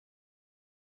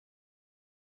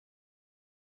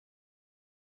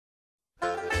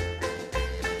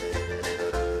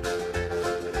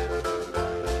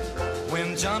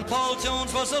When John Paul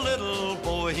Jones was a little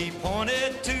boy, he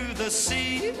pointed to the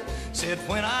sea, said,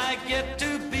 when I get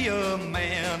to be a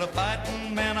man, a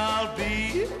fighting man I'll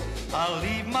be. I'll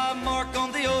leave my mark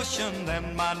on the ocean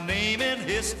and my name in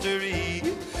history.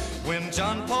 When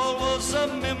John Paul was a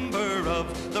member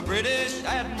of the British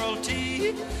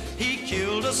Admiralty, he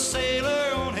killed a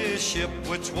sailor on his ship,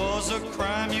 which was a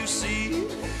crime, you see.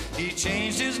 He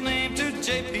changed his name to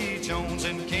J.P. Jones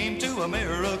and came to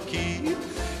America.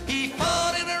 He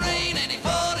fought in the rain and he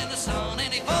fought in the sun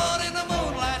and he fought in the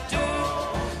moonlight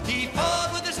too. He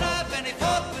fought with his knife and he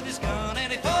fought with his gun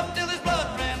and he fought till his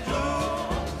blood ran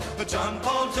blue. But John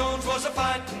Paul Jones was a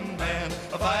fighting man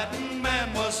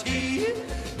was he.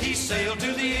 He sailed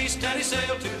to the east and he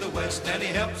sailed to the west and he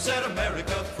helped set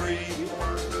America free.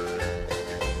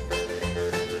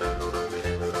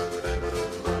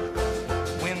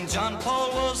 When John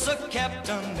Paul was a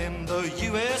captain in the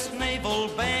U.S. Naval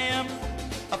Band,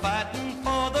 fighting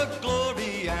for the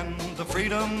glory and the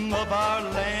freedom of our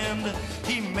land,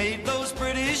 he made those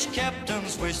British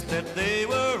captains wish that they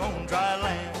were on dry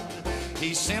land.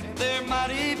 He sent their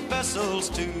mighty vessels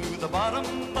to the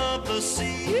bottom of the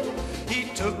sea. He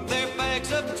took their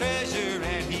bags of treasure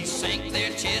and he sank their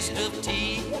chest of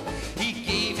tea. He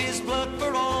gave his blood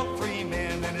for all free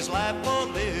men and his life for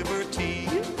liberty.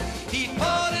 He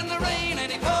fought in the rain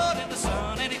and he fought in the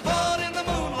sun and he fought in the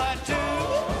moonlight too.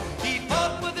 He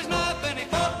fought with his knife and he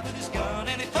fought with his gun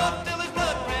and he fought till his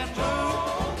blood ran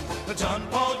blue. But John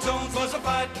Paul Jones was a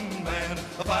fighting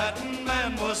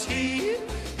man was he.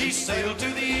 He sailed to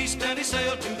the east and he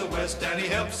sailed to the west and he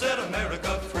helped set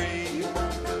America free.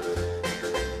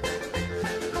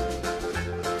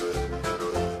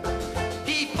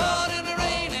 He fought in the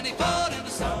rain and he fought in the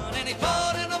sun and he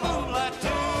fought in the moonlight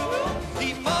too.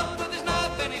 He fought with his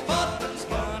knife and he fought with his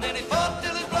gun and he fought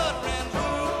till his blood ran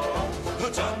blue.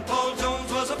 But John Paul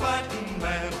Jones was a fighting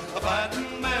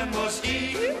man was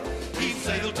he. He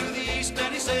sailed to the east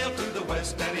and he sailed to the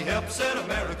west and he helped set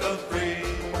America free.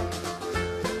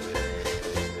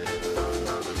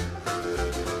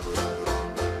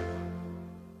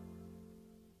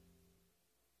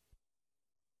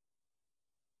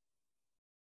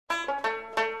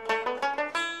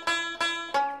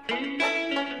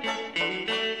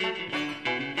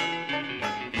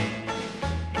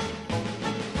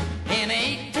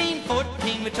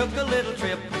 Took a little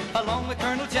trip along with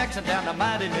Colonel Jackson down the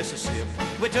mighty Mississippi.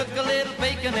 We took a little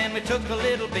bacon and we took a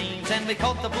little beans and we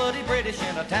caught the bloody British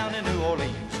in a town in New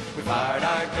Orleans. We fired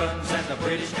our guns and the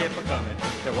British kept a-coming.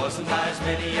 There wasn't as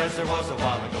many as there was a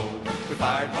while ago. We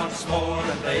fired once more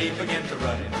and they began to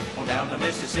run it on down the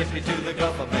Mississippi to the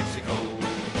Gulf of Mexico.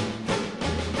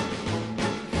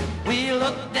 We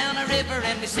looked down the river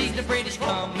and we see the British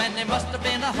come, and there must have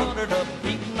been 100 of them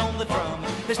beating on the drum.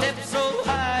 They stepped so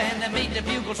high and they made the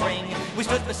bugles ring. We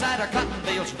stood beside our cotton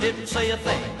bales and didn't say a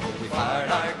thing. We fired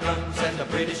our guns and the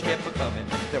British kept a-coming.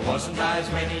 There wasn't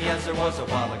as many as there was a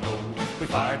while ago. We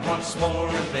fired once more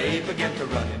and they began to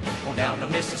run it on down the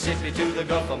Mississippi to the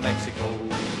Gulf of Mexico.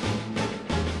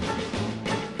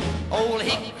 Old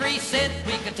Hickory said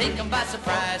we could take them by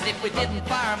surprise if we didn't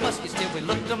fire muskets till we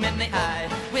looked them in the eye.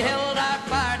 We held our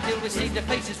fire till we see their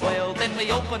faces well, then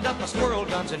we opened up our squirrel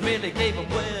guns and really gave them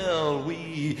well.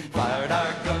 We fired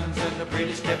our guns and the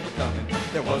British kept coming.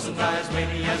 There wasn't as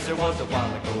many as there was a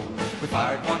while ago. We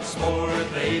fired once more and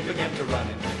they began to run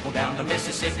it on down the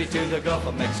Mississippi to the Gulf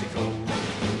of Mexico.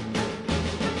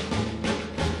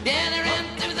 Yeah, they ran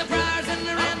through the briars and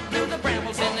they ran through the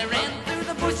brambles and they ran through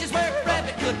the bushes where a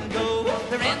rabbit couldn't go.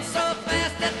 They ran so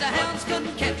fast that the hounds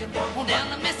couldn't catch them on down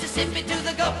the Mississippi to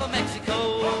the Gulf of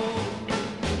Mexico.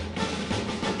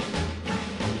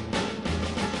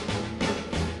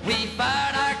 We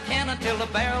fired our cannon till the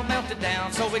barrel melted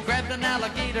down, so we grabbed an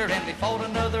alligator and we fought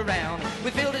another round.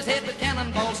 We filled his head with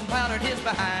cannonballs and powdered his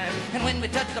behind, and when we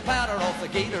touched the powder off, the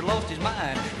gator lost his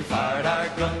mind. We fired our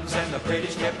guns and the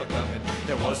British kept a-coming.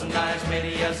 There wasn't as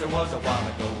many as there was a while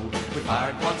ago. We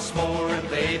fired once more and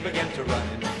they began to run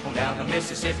it on down the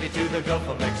Mississippi to the Gulf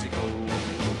of Mexico.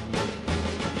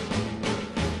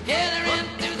 Yeah, they ran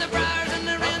through the briars and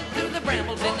they ran through the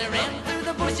brambles and they ran through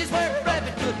the bushes where a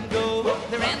rabbit couldn't go.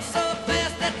 They ran so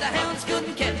fast that the hounds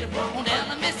couldn't catch them on down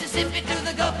the Mississippi to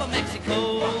the Gulf of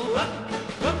Mexico.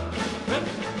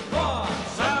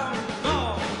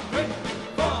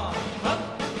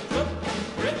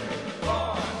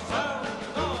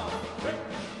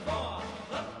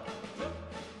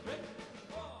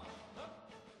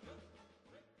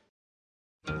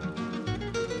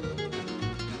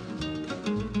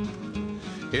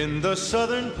 In the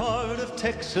southern part of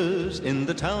Texas, in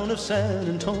the town of San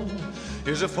Antonio,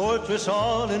 is a fortress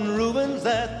all in ruins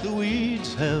that the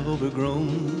weeds have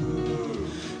overgrown.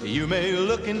 You may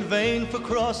look in vain for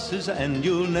crosses and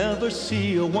you'll never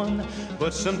see a one,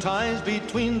 but sometimes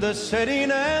between the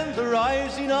setting and the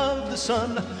rising of the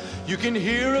sun, you can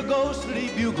hear a ghostly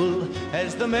bugle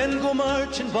as the men go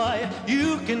marching by.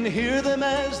 You can hear them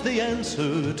as they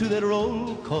answer to that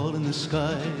roll call in the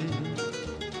sky.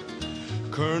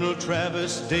 Colonel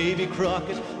Travis, Davy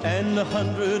Crockett, and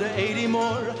 180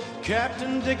 more,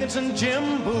 Captain Dickinson,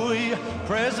 Jim Bowie,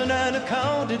 present and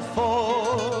accounted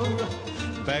for.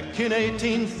 Back in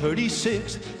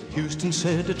 1836, Houston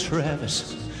said to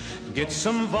Travis, get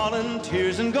some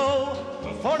volunteers and go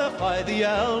fortify the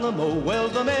Alamo. Well,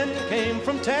 the men came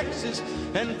from Texas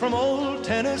and from old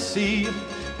Tennessee,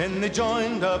 and they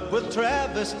joined up with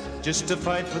Travis just to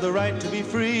fight for the right to be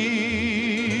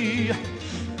free.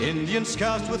 Indian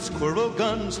scouts with squirrel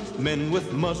guns, men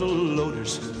with muzzle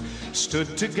loaders,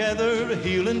 stood together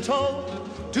heel and toe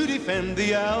to defend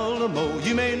the Alamo.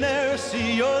 You may ne'er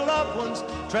see your loved ones,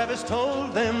 Travis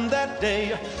told them that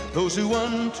day. Those who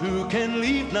want to can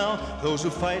leave now, those who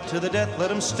fight to the death, let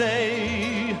them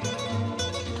stay.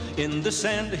 In the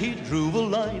sand he drew a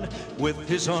line with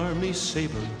his army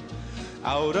saber.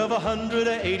 Out of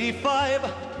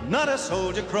 185, not a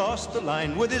soldier crossed the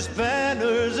line. With his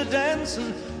banners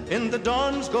a-dancing in the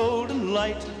dawn's golden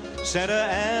light, Santa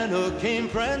Anna came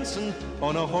prancing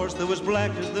on a horse that was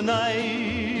black as the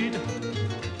night.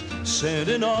 Sent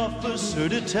an officer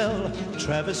to tell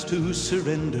Travis to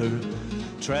surrender.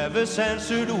 Travis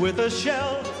answered with a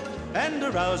shell and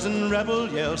a rousing rebel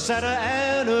yell. Santa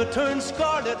Anna turned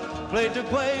scarlet, played to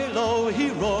Guelo,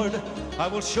 he roared, I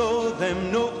will show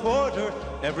them no quarter,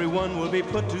 everyone will be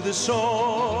put to the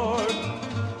sword.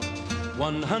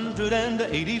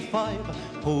 185,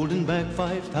 holding back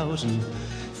 5,000.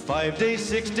 5 days,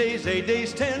 6 days, 8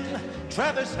 days, 10,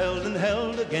 Travis held and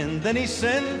held again. Then he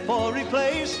sent for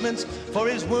replacements for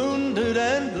his wounded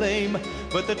and lame.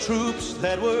 But the troops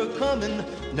that were coming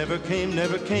never came,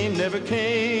 never came, never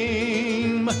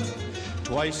came.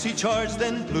 Twice he charged,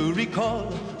 then blew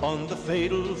recall. On the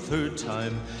fatal third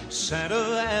time,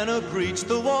 Santa Anna breached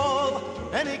the wall,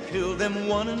 and he killed them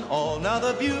one and all. Now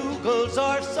the bugles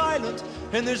are silent,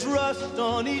 and there's rust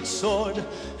on each sword,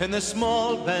 and the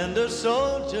small band of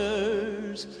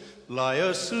soldiers lie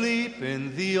asleep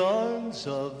in the arms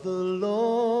of the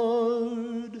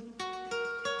Lord.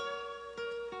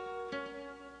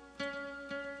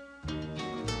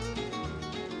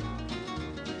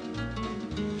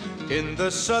 In the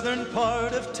southern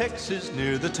part of Texas,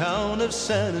 near the town of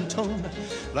San Antonio,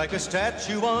 like a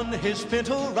statue on his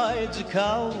pinto rides a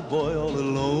cowboy all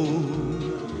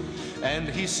alone. And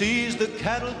he sees the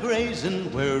cattle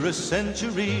grazing where a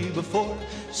century before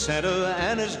Santa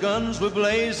Anna's guns were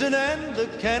blazing and the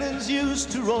cannons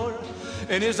used to roar.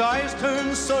 And his eyes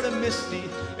turn sort of misty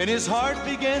and his heart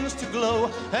begins to glow,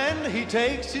 and he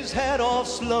takes his hat off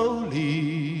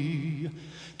slowly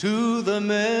to the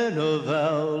men of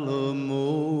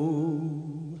Alamo,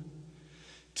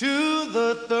 to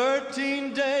the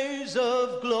 13 days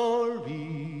of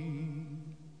glory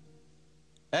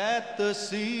at the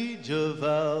siege of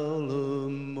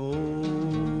Alamo.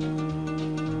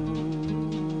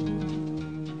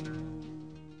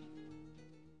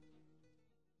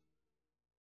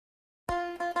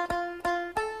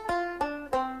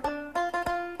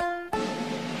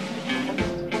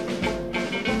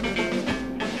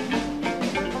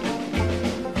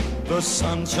 The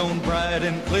sun shone bright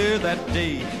and clear that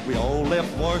day. We all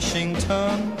left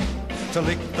Washington to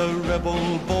lick the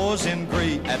rebel boys in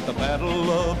gray at the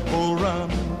Battle of Bull Run.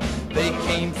 They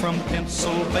came from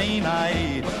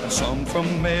Pennsylvania and some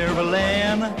from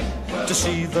Maryland to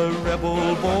see the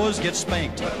rebel boys get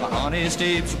spanked by Honest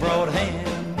Abe's broad hand.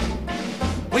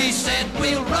 We said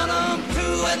we'll run 'em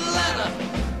to Atlanta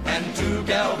and to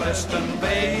Galveston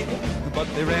Bay, but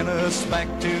they ran us back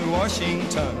to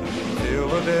Washington,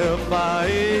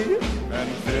 Philadelphia, and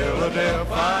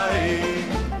Philadelphia.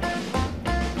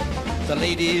 The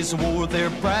ladies wore their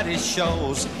brightest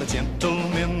shawls, the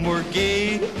gentlemen were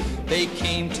gay. They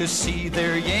came to see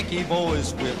their Yankee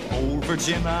boys with old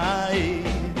Virginia. I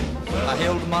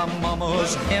held my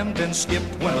mama's hand and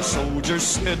skipped when a soldier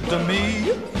said to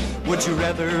me, would you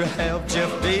rather have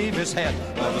Jeff Davis' hat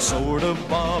or the sword of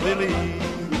Bobby Lee?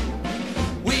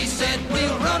 We said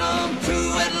we'll run 'em to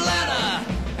Atlanta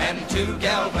and to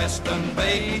Galveston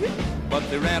Bay, but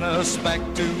they ran us back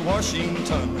to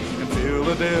Washington and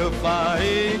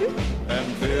Philadelphia,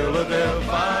 and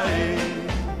Philadelphia.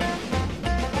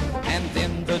 And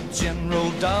then the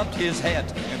general doffed his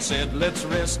hat and said, let's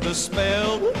rest a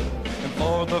spell. And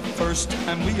for the first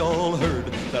time we all heard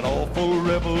that awful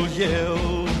rebel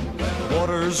yell. The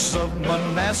waters of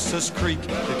Manassas Creek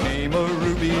became a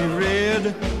ruby red,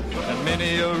 and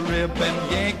many a Reb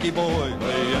and Yankee boy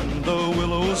lay in the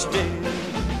willows dead.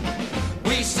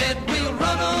 We said we'll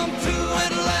run on to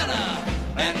Atlanta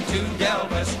and to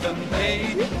Galveston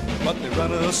Bay, but they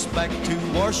run us back to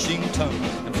Washington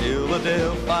and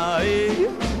Philadelphia,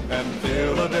 and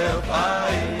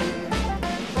Philadelphia.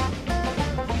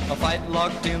 A fight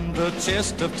locked in the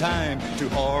chest of time, too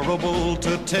horrible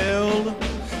to tell.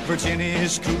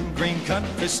 Virginia's cool green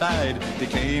countryside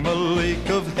became a lake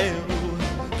of hell.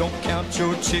 Don't count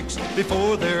your chicks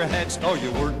before they're hatched, or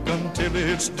you work until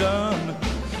it's done.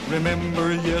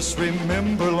 Remember, yes,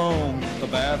 remember long the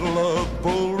Battle of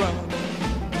Bull Run.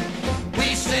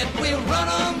 We said we'll run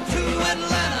on to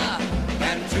Atlanta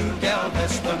and to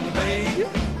Galveston Bay,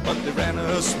 but they ran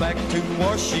us back to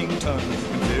Washington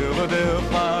and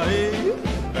Philadelphia,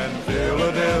 and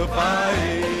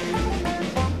Philadelphia.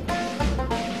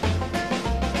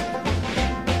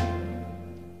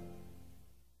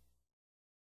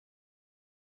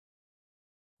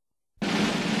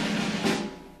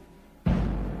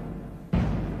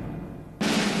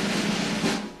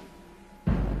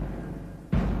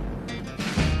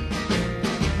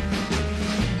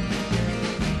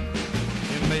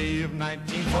 In May of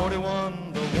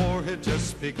 1941, the war had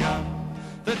just begun.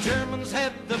 The Germans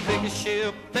had the biggest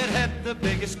ship that had the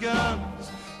biggest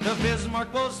guns. The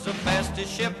Bismarck was the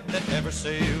fastest ship that ever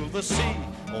sailed the sea.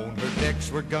 On her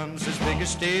decks were guns as big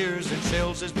as steers and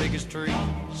shells as big as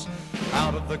trees.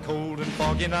 Out of the cold and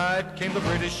foggy night came the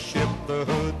British ship, the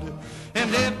Hood.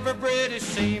 And every British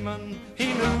seaman,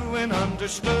 he knew and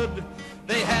understood,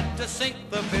 they had to sink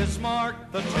the Bismarck,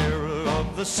 the terror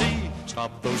of the sea.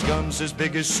 Stop those guns as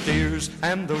big as steers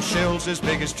and those shells as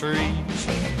big as trees.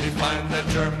 We find that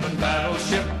German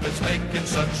battleship that's making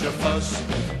such a fuss.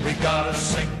 We gotta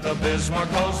sink the Bismarck,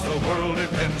 cause the world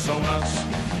depends on us.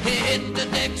 Hit the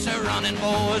decks a running,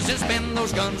 boys, and spin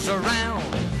those guns around.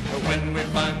 But when we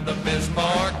find the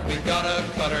Bismarck, we gotta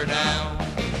cut her down.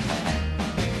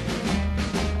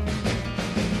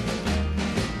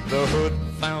 The Hood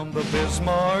found the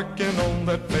Bismarck, and on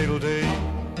that fatal day,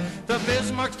 the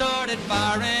Bismarck started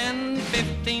firing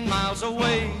 15 miles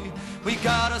away. We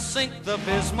gotta sink the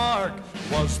Bismarck,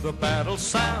 was the battle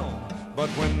sound. But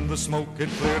when the smoke had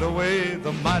cleared away,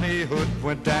 the mighty Hood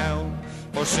went down.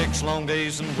 For 6 long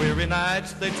days and weary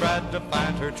nights, they tried to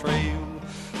find her trail.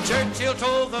 Churchill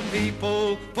told the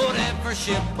people, put every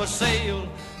ship a sail,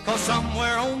 cause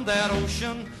somewhere on that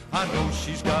ocean, I know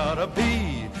she's gotta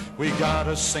be. We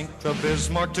gotta sink the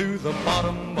Bismarck to the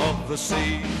bottom of the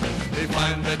sea. They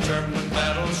find that German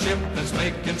battleship that's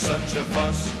making such a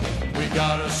fuss. We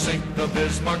gotta sink the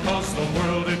Bismarck, cause the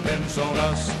world depends on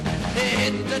us.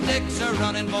 Hit the decks a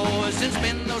running, boys, and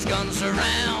spin those guns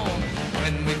around.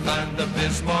 When we find the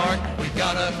Bismarck, we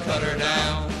gotta cut her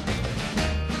down.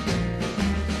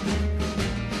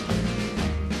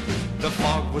 The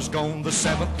fog was gone the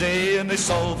 7th day, and they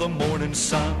saw the morning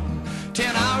sun.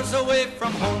 10 hours away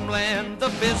from homeland, the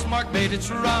Bismarck made its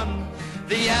run.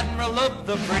 The admiral of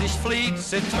the British fleet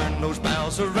said, turn those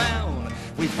bows around.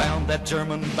 We found that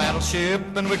German battleship,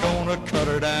 and we're gonna cut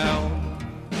her down.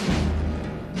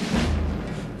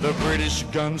 The British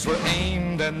guns were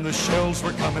aimed, and the shells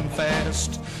were coming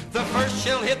fast. The first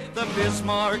shell hit the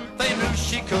Bismarck, they knew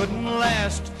she couldn't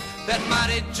last. That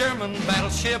mighty German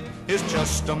battleship is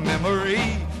just a memory.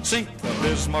 Sink the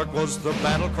Bismarck was the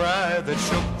battle cry that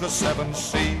shook the 7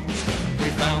 seas. We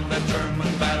found that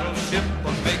German battleship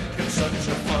was making such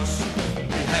a fuss.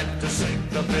 We had to sink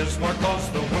the Bismarck, cause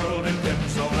the world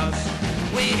depends on us.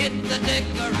 We hit the deck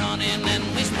a-running and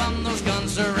we spun those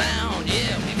guns around.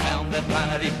 Yeah, we found that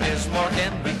mighty Bismarck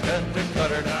and we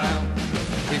cut her down.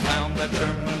 We found that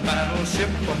German battleship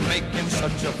was making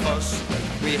such a fuss.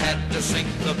 We had to sink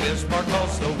the Bismarck,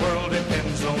 cause the world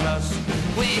depends on us.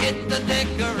 We hit the deck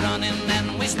a-running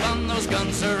and we spun those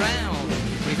guns around.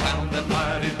 We found that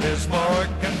mighty Bismarck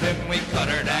and then we cut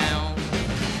her down.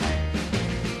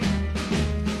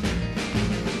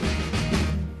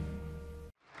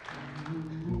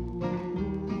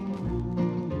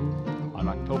 On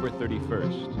October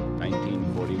 31st,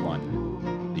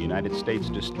 1941, the United States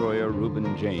destroyer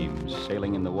Reuben James,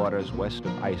 sailing in the waters west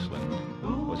of Iceland,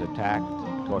 was attacked,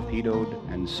 torpedoed,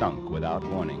 and sunk without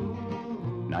warning.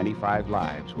 95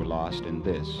 lives were lost in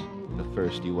this, the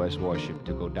first U.S. warship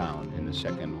to go down in the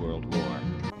Second World War.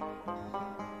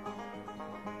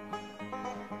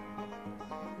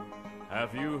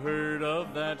 Have you heard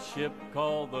of that ship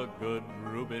called the Good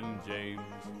Reuben James?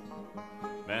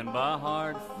 men by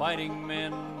hard-fighting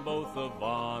men, both of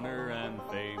honor and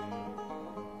fame.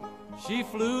 She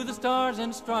flew the stars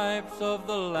and stripes of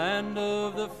the land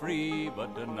of the free,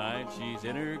 but tonight she's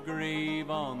in her grave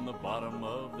on the bottom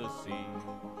of the sea.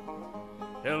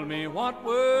 Tell me what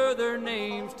were their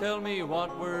names, tell me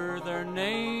what were their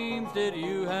names. Did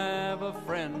you have a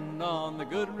friend on the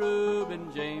good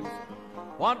Reuben James?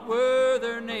 What were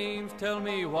their names, tell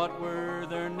me what were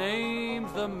their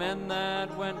names, the men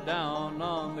that went down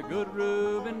on the good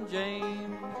Reuben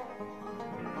James?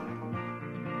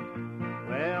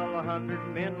 Well,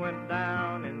 100 men went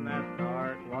down in that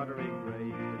dark, watery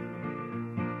grave.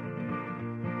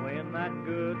 When that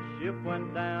good ship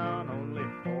went down, only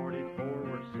 44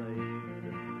 were saved.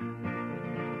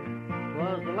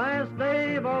 'Twas the last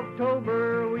day of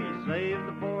October, we saved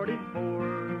the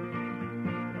 44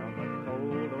 from the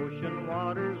cold ocean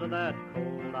waters of that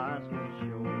cold Iceland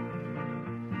shore.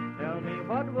 Tell me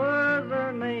what was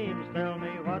their names, tell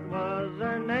me what was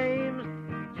their names.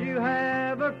 Did you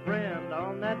have a friend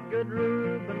on that good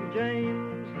Reuben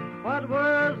James? What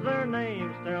was their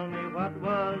names? Tell me what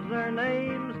was their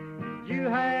names? Did you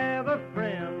have a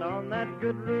friend on that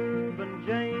good Reuben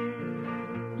James?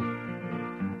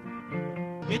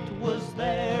 It was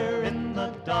there in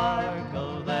the dark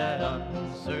of that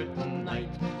uncertain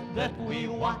night that we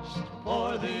watched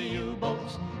for the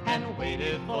U-boats and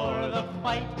waited for the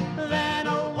fight. Then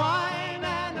a whine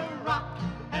and a rock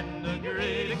and a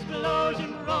great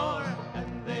explosion roar,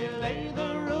 and they lay the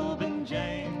Reuben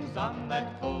James on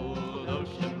that cold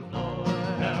ocean floor.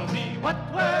 Tell me what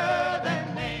were their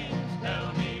names,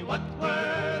 tell me what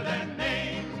were their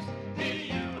names. Did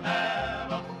you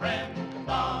have a friend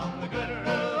on the good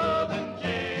Reuben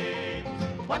James?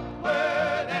 What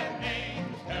were their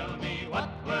names, tell me what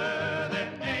were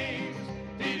their names.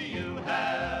 Did you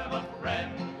have a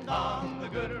friend on the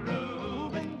good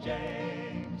Reuben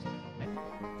James?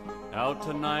 Now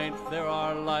tonight there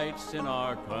are lights in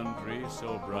our country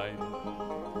so bright.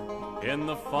 In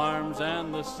the farms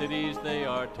and the cities they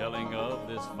are telling of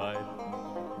this fight.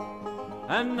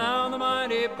 And now the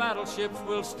mighty battleships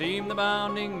will steam the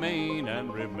bounding main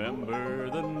and remember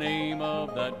the name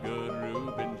of that good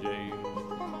Reuben James.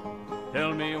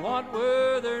 Tell me what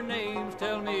were their names,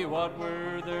 tell me what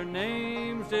were their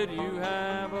names. Did you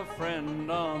have a friend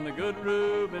on the good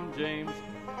Reuben James?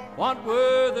 What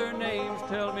were their names,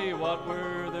 tell me what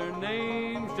were their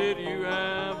names. Did you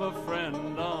have a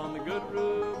friend on the good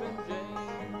Reuben James?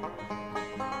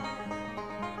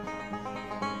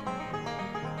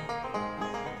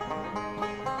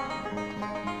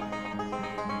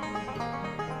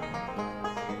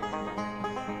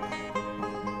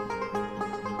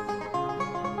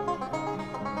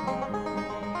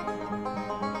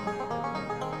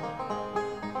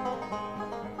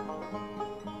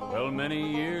 Well, many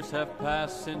years have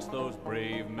passed since those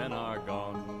brave men are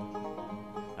gone,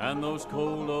 and those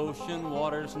cold ocean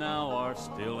waters now are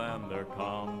still and they're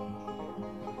calm.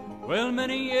 Well,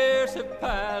 many years have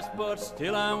passed, but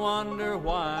still I wonder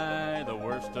why the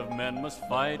worst of men must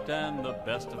fight and the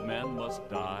best of men must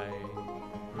die.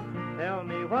 Tell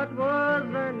me what was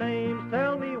their names,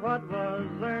 tell me what was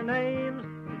their names.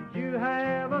 Did you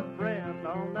have a friend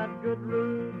on that good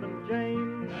Reuben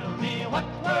James? Tell me what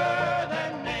were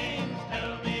their names,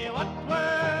 tell me what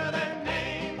were their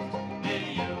names. Did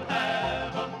you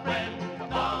have a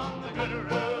friend on the good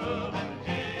Reuben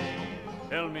James?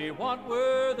 Tell me what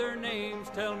were their names,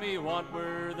 tell me what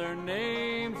were their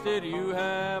names. Did you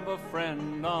have a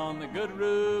friend on the good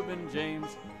Reuben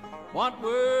James? What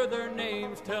were their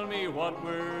names, tell me what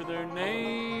were their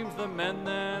names, the men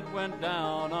that went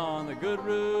down on the good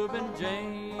Reuben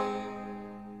James?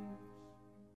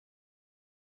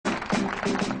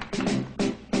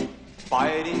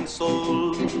 Fighting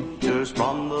soldiers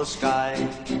from the sky,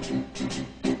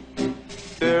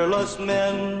 fearless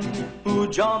men who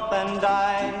jump and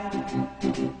die,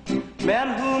 men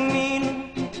who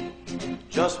mean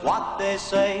just what they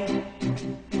say,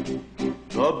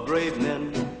 the brave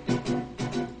men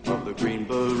of the Green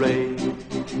Beret,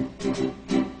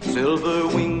 silver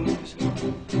wings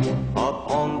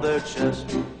upon their chest.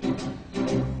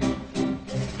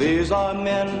 These are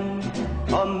men,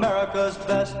 America's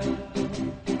best.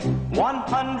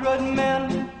 100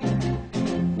 men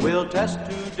will test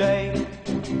today,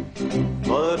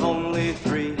 but only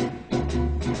 3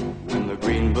 in the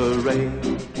Green Beret.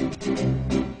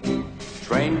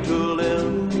 Trained to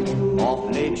live off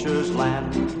nature's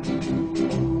land,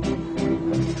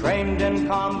 trained in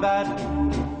combat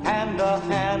hand to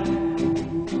hand,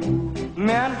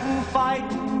 men who fight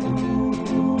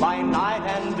by night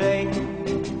and day,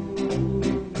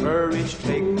 courage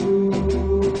take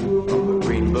from the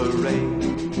Green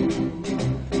Beret.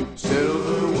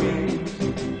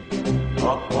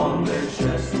 up on their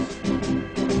chests.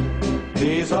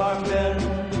 These are men,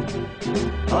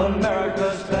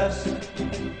 America's best.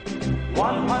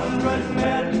 100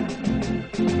 men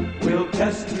will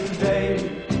test today,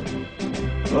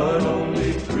 but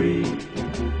only 3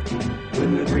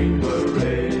 win the Green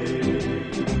Beret.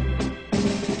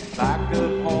 Back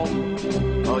at home,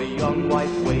 a young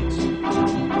wife waits.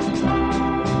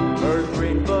 Her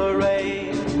Green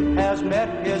Beret has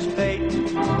met his fate.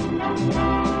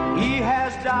 He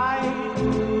has died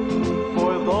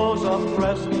for those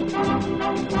oppressed,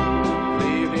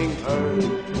 leaving her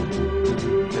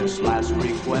this last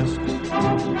request.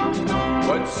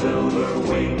 Put silver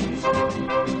wings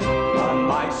on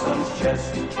my son's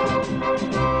chest.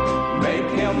 Make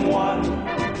him one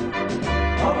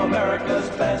of America's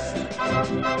best.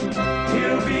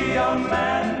 He'll be a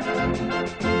man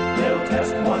they'll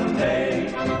test one day.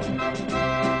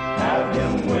 Have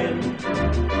him win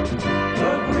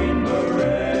the Green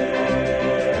Beret.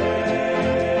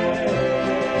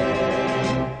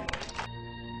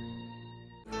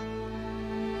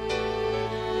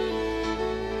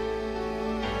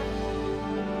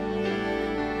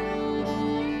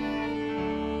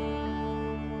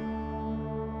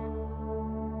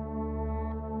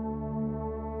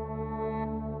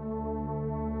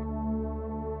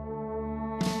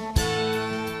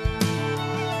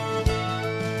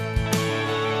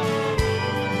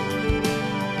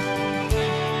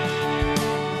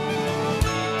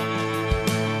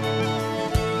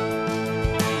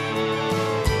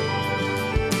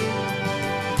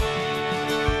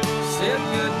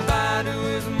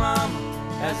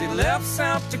 As he left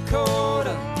South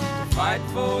Dakota to fight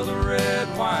for the red,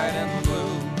 white, and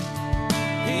blue.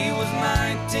 He was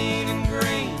 19 and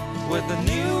green with a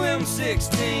new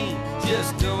M16,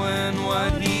 just doing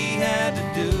what he had to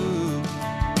do.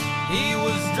 He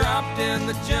was dropped in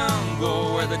the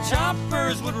jungle where the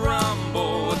choppers would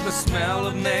rumble with the smell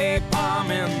of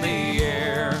napalm in the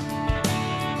air.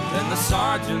 Then the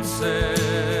sergeant said,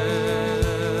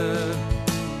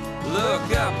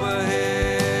 "Look up ahead."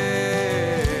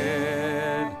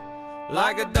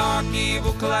 Like a dark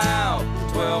evil cloud,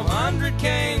 1,200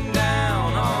 came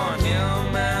down on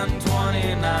him and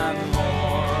 29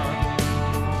 more.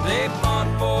 They fought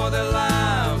for their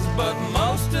lives, but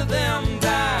most of them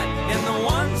died in the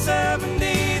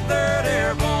 173rd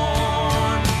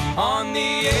Airborne. On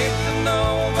the 8th of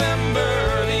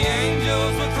November, the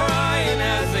angels were crying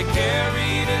as they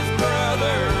carried his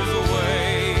brothers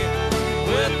away.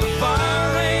 With the fire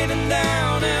raining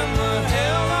down and the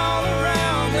hell all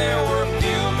around, there were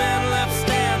few men left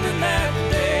standing that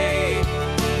day.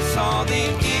 Saw the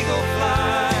eagle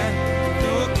fly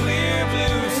through a clear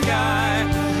blue sky.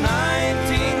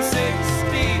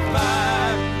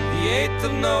 1965, the 8th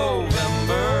of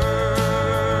November.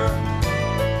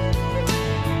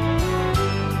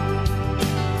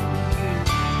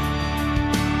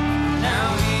 Now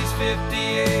he's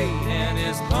 58 and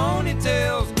his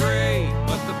ponytail's gray,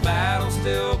 but the battle's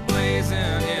still blazing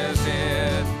in his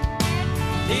head.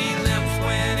 He limps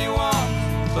when he walks,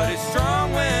 but he's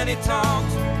strong when he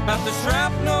talks about the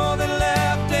shrapnel that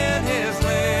left in his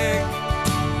leg.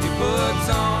 He puts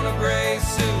on a gray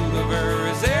suit over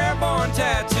his airborne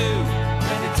tattoo,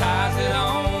 and he ties it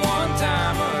on one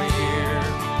time a year.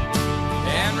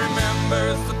 And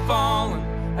remembers the fallen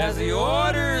as he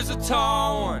orders a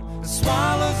tall one and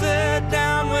swallows it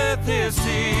down with his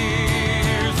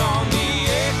tears. On the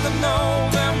 8th of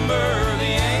November,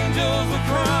 the angels were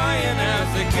crying as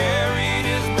they carried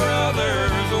his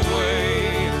brothers away.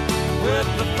 With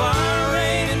the fire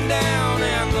raining down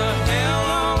and the hell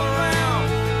all around,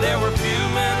 there were few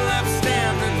men left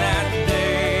standing that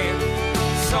day.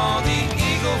 Saw the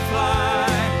eagle fly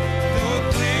through a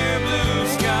clear blue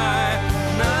sky.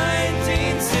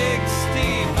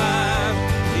 1965,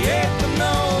 the 8th of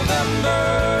November.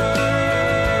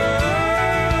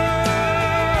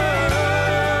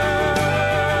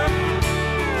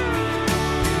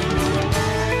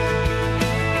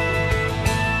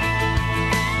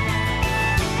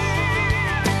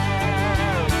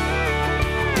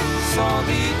 Saw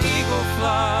the eagle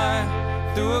fly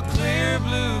through a clear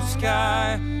blue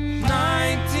sky.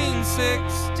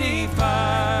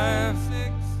 1965.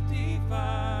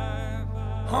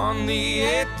 On the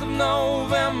 8th of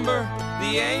November,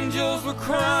 the angels were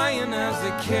crying as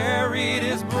they carried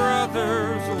his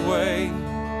brothers away.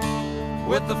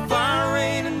 With the fire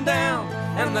raining down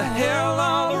and the hell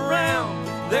all around,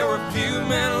 there were few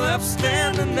men left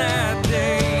standing that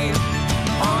day.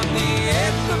 On the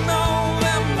 8th of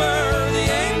November, the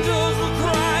angels were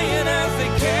crying as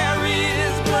they carried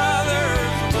his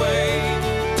brothers away.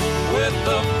 With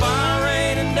the fire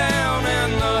raining down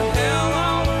and the hell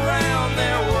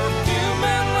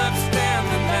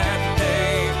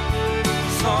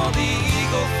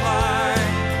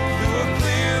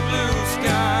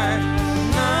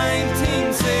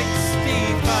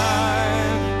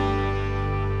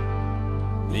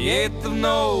the 8th of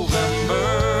November.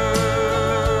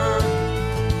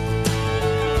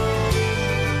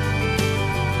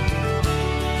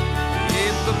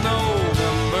 8th of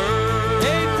November.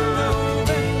 8th of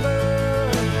November.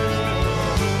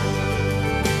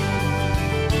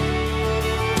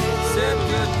 Said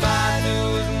goodbye to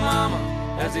his mama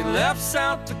as he left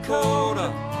South Dakota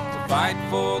to fight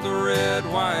for the red,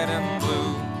 white, and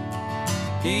blue.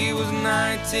 He was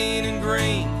 19 and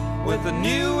green with a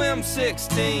new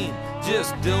M16,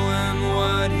 just doing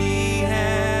what he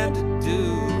had to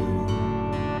do.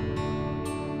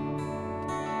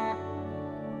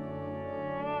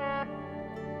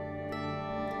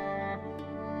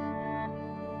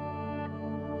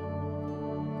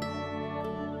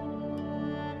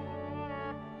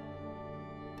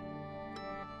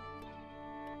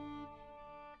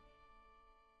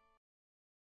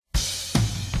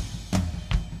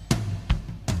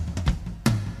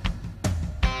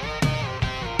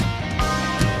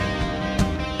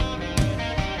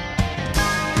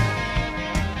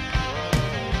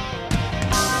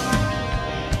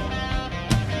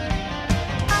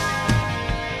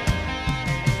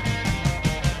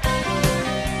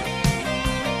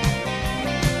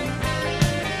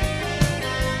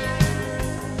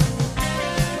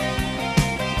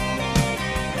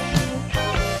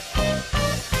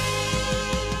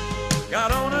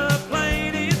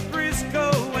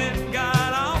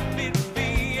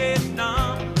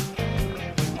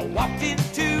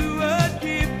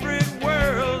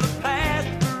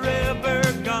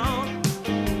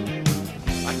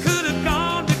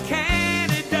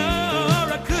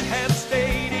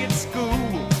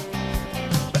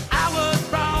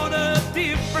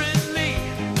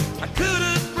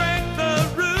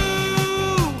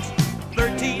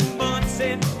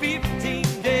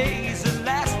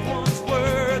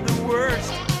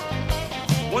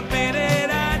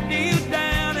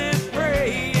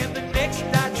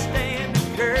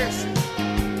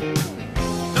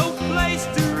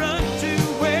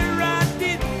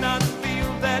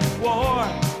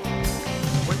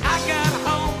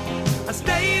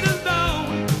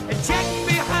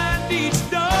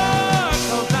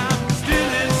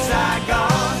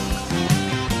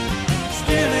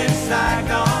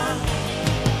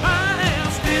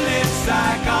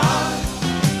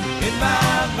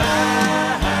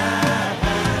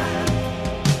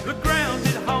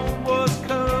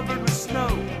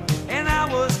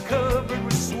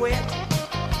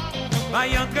 My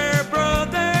younger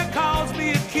brother calls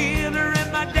me a killer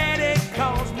and my daddy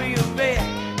calls me a vet.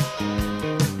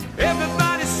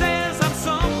 Everybody says I'm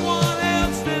someone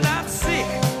else, that I'm sick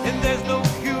and there's no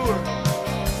cure.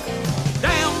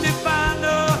 Damned if I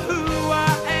know who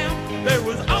I am. There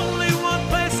was only one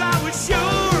place I was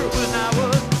sure, when I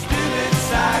was still in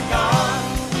Saigon.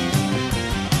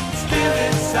 Still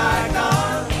in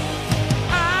Saigon.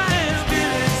 I am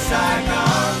still in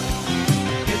Saigon.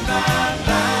 In my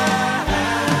mind.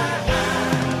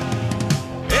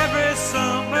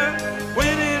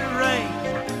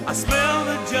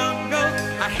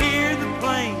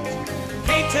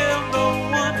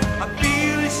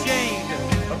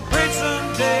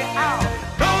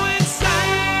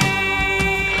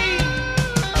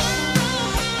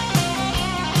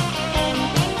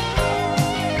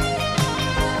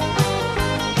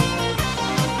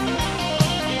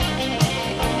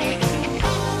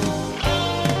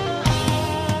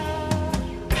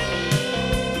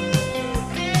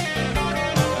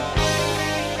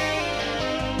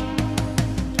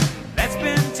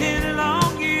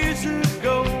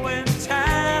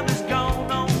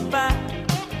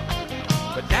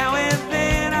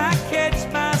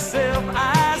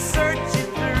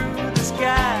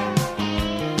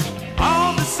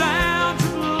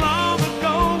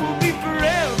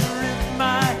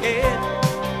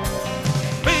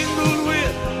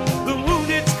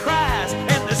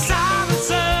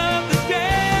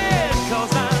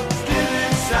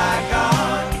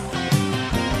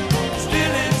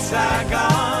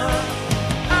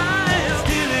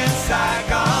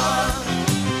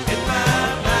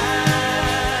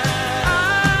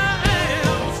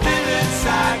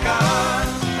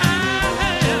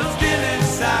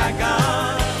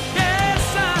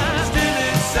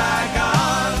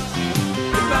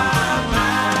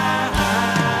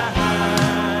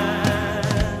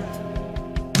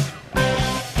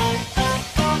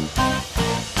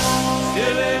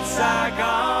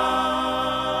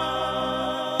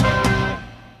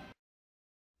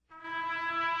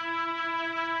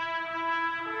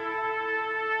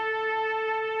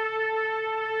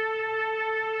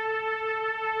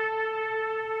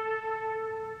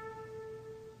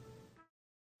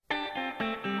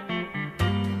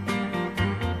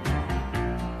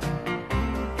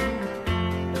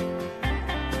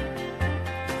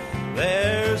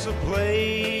 There's a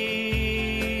place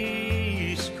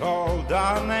called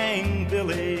Da Nang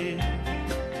Billy,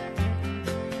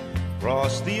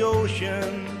 across the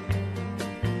ocean,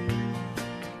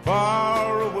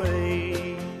 far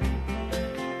away,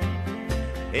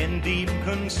 in deep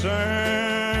concern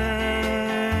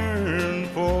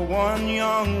for one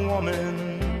young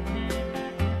woman.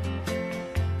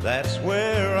 That's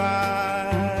where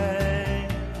I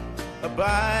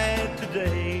abide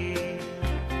today.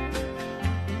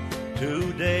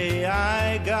 Today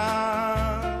I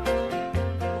got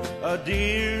a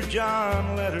Dear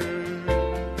John letter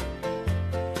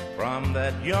from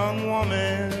that young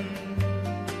woman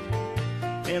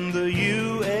in the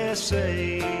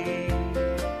USA.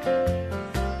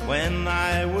 When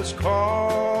I was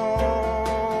called,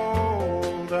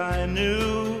 I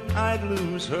knew I'd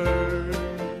lose her.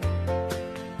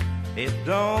 It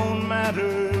don't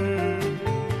matter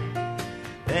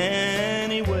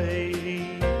anyway.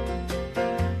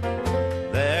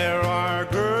 There are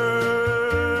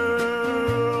girls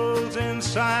in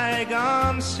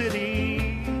Saigon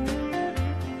City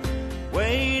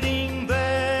waiting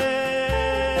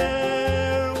there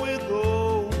with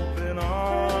open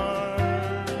arms.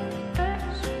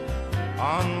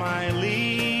 On my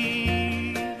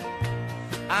leave,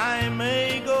 I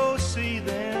may go see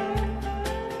them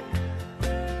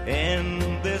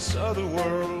in this other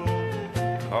world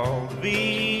called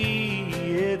Vietnam.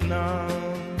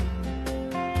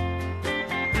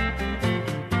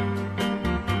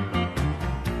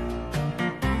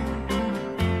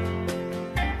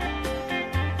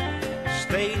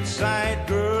 Stateside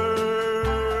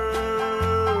girls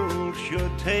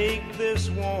should take this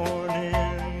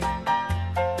warning.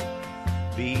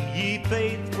 Be ye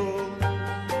faithful,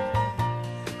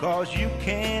 'cause you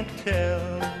can't tell.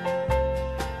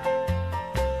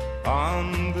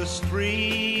 On the streets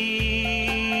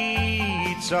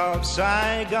of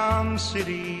Saigon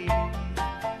City,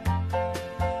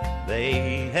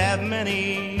 they have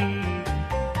many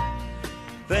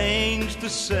things to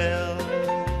sell.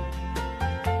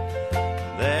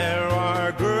 There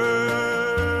are girls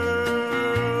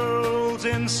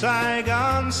in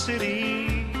Saigon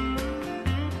City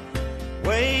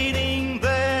waiting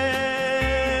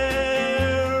there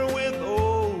with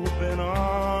open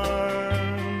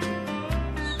arms.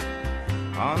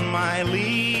 On my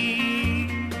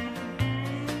leave,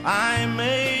 I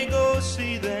may go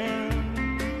see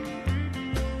them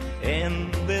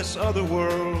in this other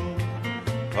world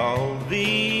called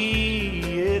the